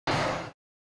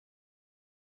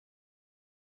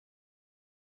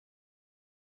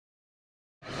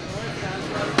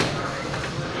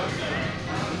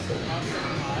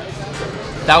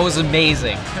That was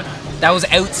amazing. That was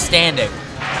outstanding.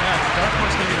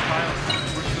 Darkhorse gave me the pile.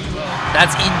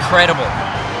 That's incredible.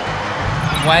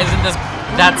 Why isn't this...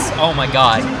 That's... Oh my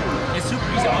god. It's super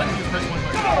easy. All I have to do is press one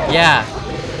button. Yeah.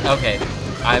 Okay.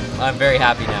 I'm very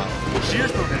happy now.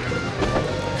 Shears program.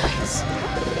 Nice.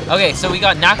 Okay, so we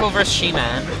got NaCl versus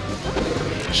Shihman.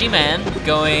 Shihman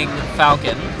going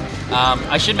Falcon.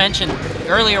 I should mention,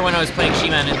 earlier when I was playing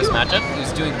Shihman in this matchup, he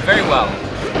was doing very well.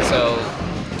 So,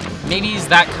 maybe he's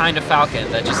that kind of Falcon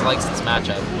that just likes this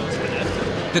matchup.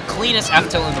 The cleanest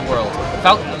F-tilt in the world.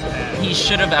 He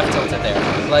should have F-tilted there.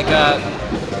 Like,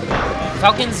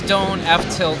 Falcons don't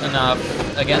F-tilt enough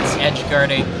against edge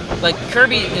guarding. Like,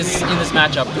 Kirby is in this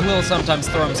matchup, will sometimes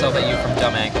throw himself at you from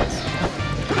dumb angles.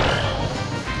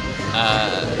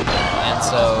 And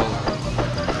so,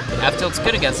 F-tilt's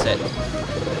good against it.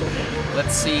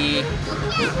 Let's see.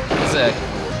 This is a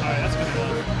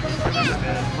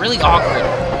really awkward.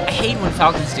 I hate when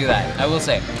Falcons do that, I will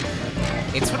say.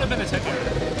 It would have been a tech error.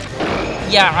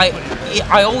 Yeah,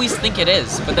 I always think it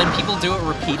is, but then people do it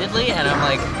repeatedly, and I'm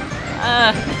like,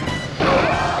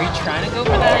 are you trying to go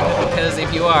for that? Because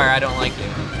if you are, I don't like you.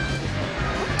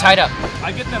 Tied up.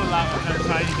 I get that a lot when I'm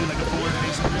trying to do like a forward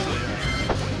facing visual.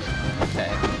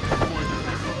 Okay.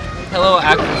 Hello,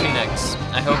 Actor Phoenix.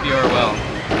 I hope you are well.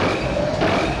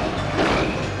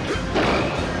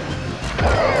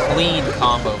 Clean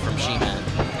combo from Shihman.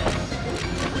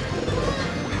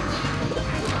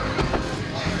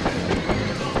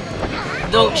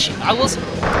 Though,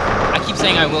 I keep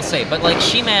saying I will say, but like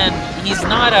Shihman, he's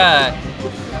not a...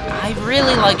 I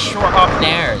really like short hop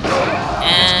nairs,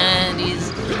 and he's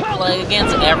like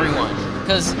against everyone,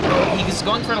 because he's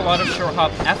going for a lot of short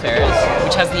hop F airs,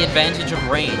 which has the advantage of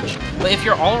range. But if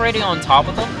you're already on top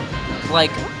of them,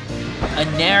 like a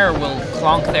nair will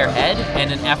clonk their head,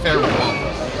 and an F air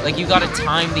won't. Like you gotta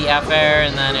time the F air,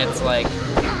 and then it's like...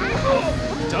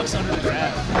 Ducks under the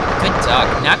grab. Good duck.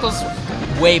 NaCl's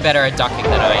way better at ducking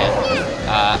than I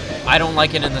am. I don't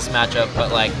like it in this matchup,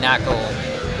 but like NaCl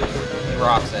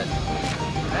rocks it.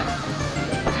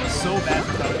 It feels so bad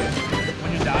for Falcon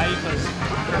when you die because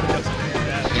Kirby ducks under your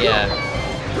grab. Yeah.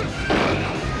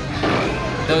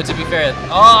 Though to be fair,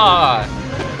 oh,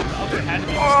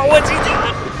 what's he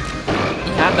doing?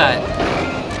 He had that.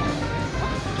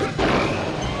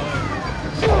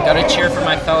 Gotta cheer for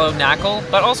my fellow NaCl,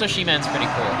 but also Shihman's pretty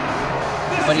cool.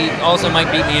 But he also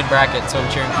might beat me in bracket, so I'm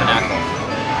cheering for NaCl.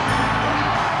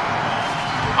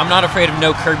 I'm not afraid of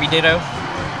no Kirby Ditto.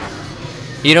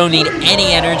 You don't need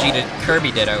any energy to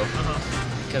Kirby Ditto,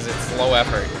 because it's low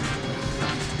effort.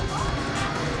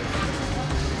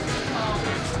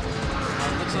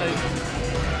 Looks like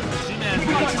Shihman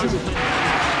really tries to play.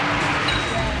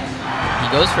 He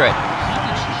goes for it.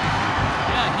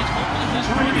 Yeah, he's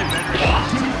trying to get better.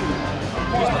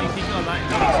 He's playing Pico online.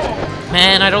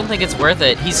 Man, I don't think it's worth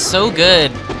it. He's so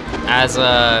good as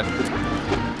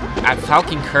at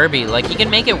Falcon Kirby. Like, he can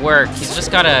make it work. He's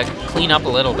just gotta clean up a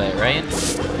little bit, right?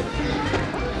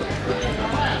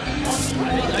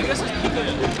 I guess it's Pico,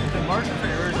 the margin for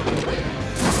errors are like,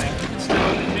 you can still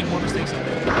make more mistakes on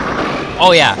it.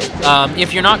 Oh yeah.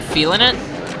 If you're not feeling it,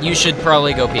 you should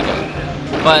probably go Pico.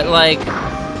 But like,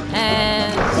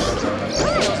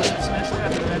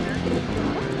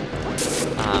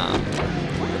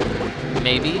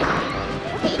 maybe.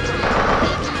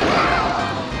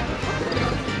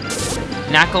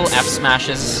 NaCl F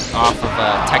smashes off of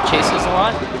tech chases a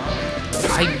lot.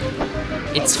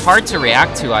 It's hard to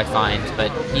react to, I find,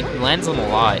 but he lands them a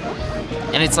lot.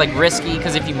 And it's like risky,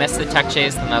 because if you miss the tech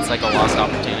chase, then that's like a lost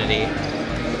opportunity.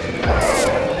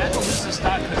 NaCl loses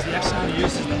stock because the X only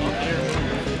uses the up air.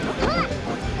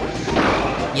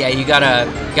 Yeah, you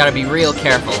gotta be real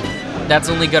careful. That's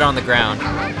only good on the ground.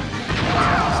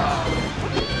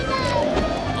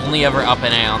 Only ever up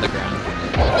and A on the ground.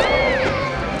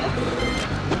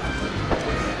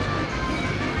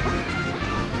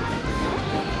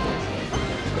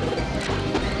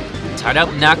 Tied up,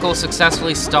 NaCl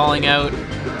successfully stalling out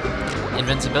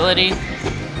invincibility,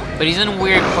 but he's in a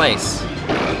weird place.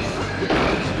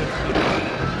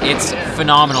 It's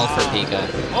phenomenal for Pika.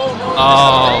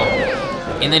 Oh,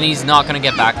 and then he's not gonna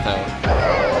get back though.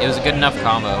 It was a good enough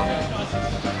combo.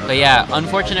 But yeah,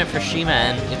 unfortunate for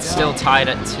Shihman, it's still tied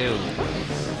at 2.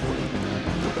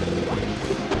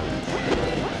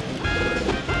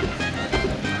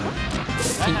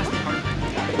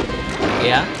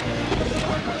 Yeah?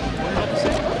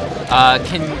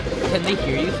 Can they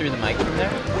hear you through the mic from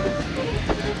there?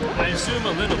 I assume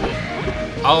a little bit.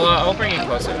 I'll bring it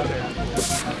closer.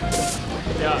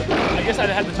 Yeah, I guess I'd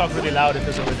have to talk really loud if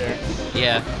it's over there.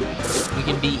 Yeah, we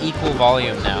can be equal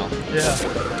volume now. Yeah.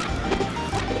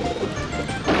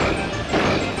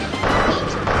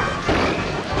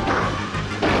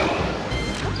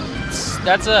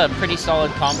 that's a pretty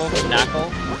solid combo from NaCl.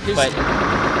 But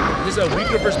his weak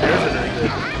reverse bears are very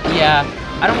good. Yeah,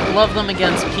 I don't love them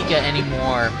against Pika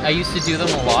anymore. I used to do them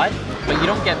a lot, but you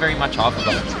don't get very much off of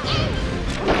them.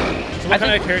 So what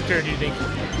kind of character do you think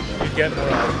you'd get more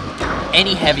of?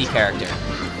 Any heavy character.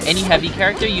 Any heavy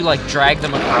character, you like drag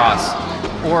them across.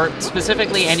 Or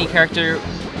specifically any character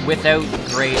without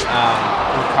great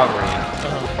recovery.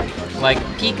 Like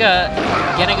Pika,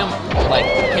 getting him, like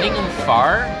hitting him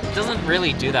far doesn't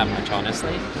really do that much,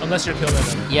 honestly. Unless you're killing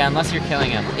him. Yeah, unless you're killing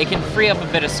him. It can free up a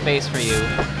bit of space for you,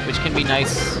 which can be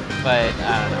nice, but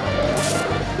I don't know.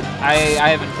 I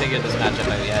haven't figured this matchup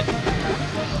out yet.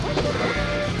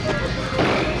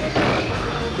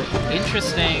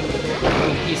 Interesting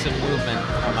piece of movement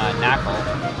from NaCl.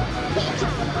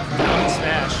 Down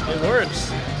smash. It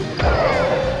works.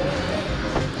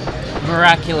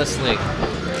 Miraculously.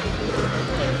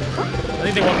 I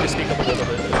think they want me to speak up a little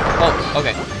bit. Oh,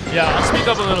 okay. Yeah, I'll speak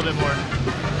up a little bit more.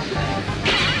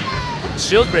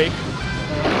 Shield break.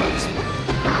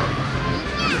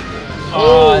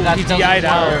 Oh, that he DI'd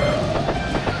out.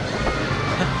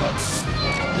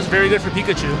 This is very good for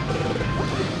Pikachu.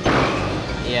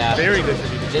 Yeah. Very good for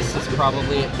Pikachu. This is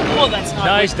probably... Oh, that's not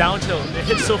nice good. Down tilt. It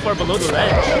hits so far below the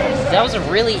ledge. That was a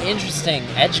really interesting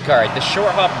edge guard. The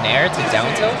short hop nair to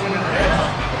down tilt.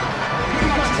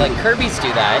 Like Kirby's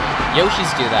do that, Yoshi's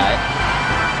do that,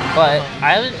 but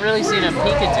I haven't really seen a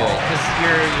Pika do it because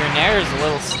your nair is a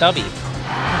little stubby,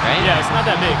 right? Yeah, it's not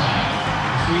that big.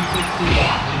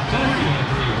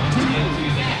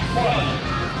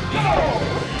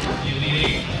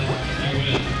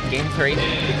 Game 3.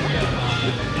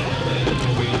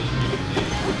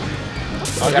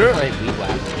 Oh, I gotta play Weed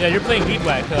Whack. Yeah, you're playing Weed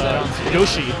Whack,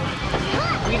 Yoshi.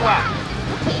 Weed Whack.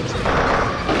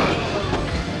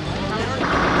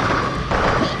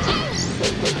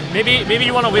 Maybe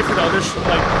you want to wait for the other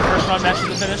first round matches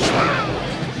to finish.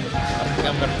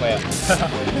 I'm gonna play it.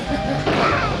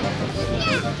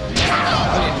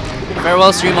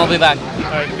 Farewell, stream. I'll be back.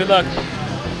 All right, good luck.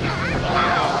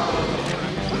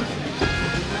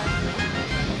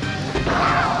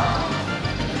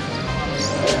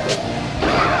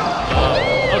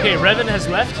 Okay, Revan has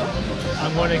left.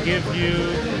 I'm going to give you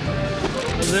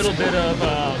a little bit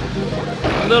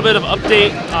of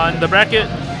update on the bracket.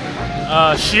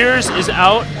 Shears is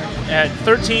out at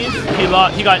 13th.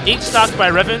 He got 8 stocked by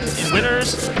Revan in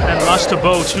winners and lost to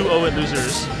Bo 2-0 in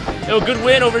losers. Yo, good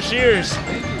win over Shears.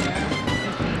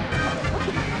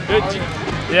 Good.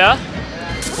 Yeah?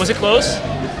 Was it close?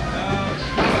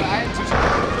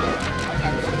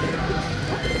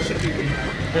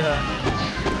 Yeah.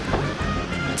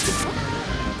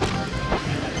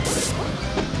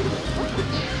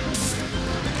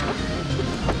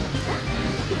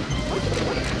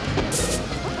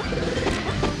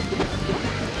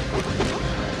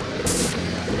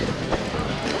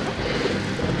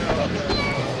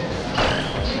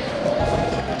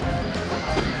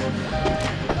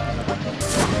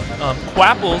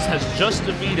 Quapples has just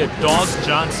defeated Dogs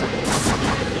Johnson.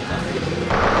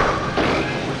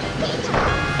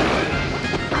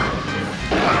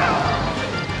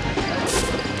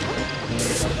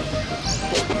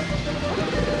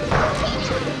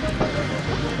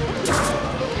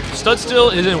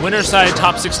 Studstill is in winner's side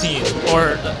top 16,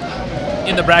 or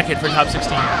in the bracket for top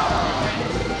 16.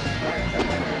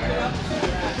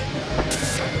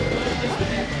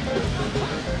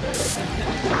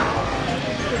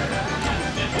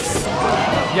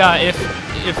 Yeah, if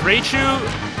Raichu,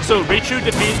 so if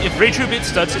Raichu beats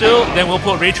Studstill, then we'll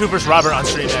put Raichu versus Robert on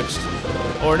stream next,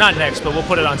 or not next, but we'll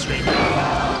put it on stream.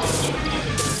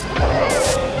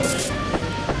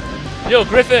 Yo,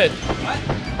 Griffith. What?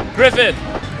 Griffith.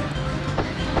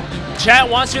 Chat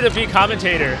wants you to be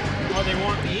commentator. Oh, they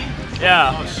want me?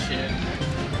 Yeah. Oh shit.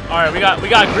 All right, we got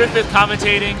Griffith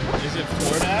commentating. Is it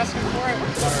Florida asking for it?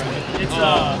 All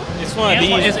right. It's one of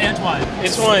these. It's Antoine.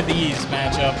 It's one of these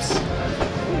matchups.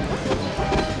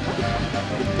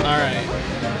 All right.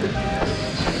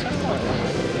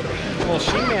 Well,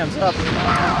 Shihman's up.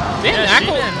 Didn't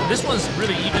NaCl? This one's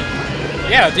really even.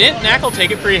 Yeah, didn't NaCl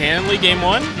take it pretty handily game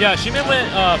 1? Yeah, Shihman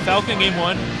went Falcon game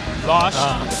 1,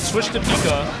 lost, switched to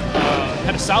Pika,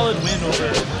 had a solid win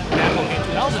over NaCl game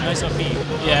 2. That was a nice upbeat.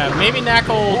 Yeah, maybe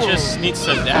NaCl just needs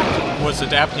to adapt. Was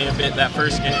adapting a bit that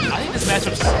first game. I think this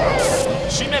matchup,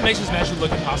 Shihman makes this matchup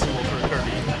look impossible for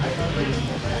Kirby.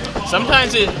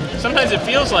 Sometimes it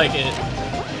feels like it.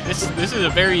 This is a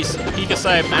very Pika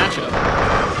side matchup.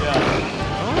 Yeah.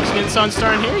 Oh, he's getting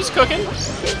Sunstar in here. He's cooking.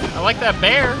 I like that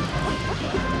bear.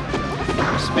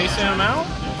 Spacing him out.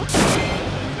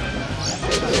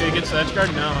 See if he gets the edge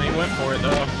guard? No, he went for it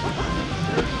though.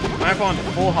 NaCl on the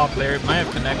full hop there. It might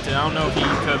have connected. I don't know if he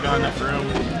could have gone enough room.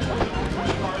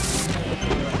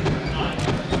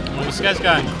 Well, this guy's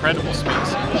got incredible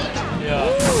space. Yeah.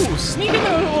 Ooh, sneaking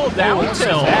a little down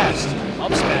tilt. Fast.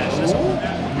 Up smash.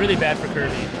 That's really bad for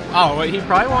Kirby. Oh, what he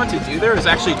probably wanted to do there is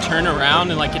actually turn around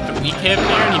and like get the weak hit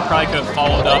there, and he probably could have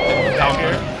followed up and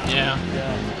counter. Yeah.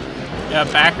 Yeah,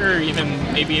 backer,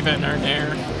 maybe even earn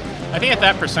air. I think at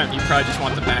that percent, you probably just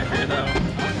want the backer though.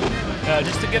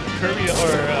 Just to get Kirby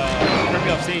Kirby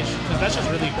off stage, because that's just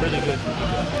really good.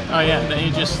 Oh yeah, then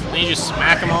you just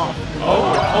smack him off.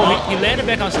 He landed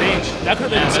back on stage. That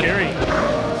could have been scary.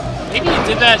 Maybe he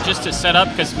did that just to set up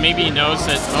because maybe he knows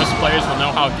that most players will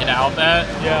know how to get out of that.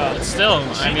 Yeah. But still,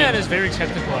 Shihman is very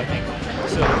technical, I think.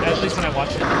 So at least when I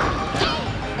watched it.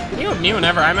 You know, me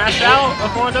whenever I mashed out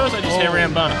of one of those, I just hit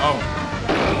Rambun. Oh.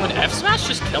 Would F smash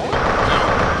just kill him?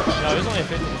 No, it was only a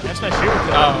 50. F smash here would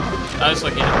kill him. I was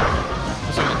looking at NaCl.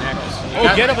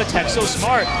 Oh, get up attack, so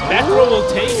smart. Back throw will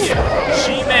take it.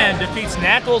 Shihman defeats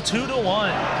NaCl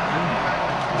 2-1.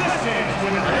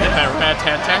 Hit that rat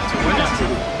tat tat to win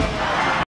it.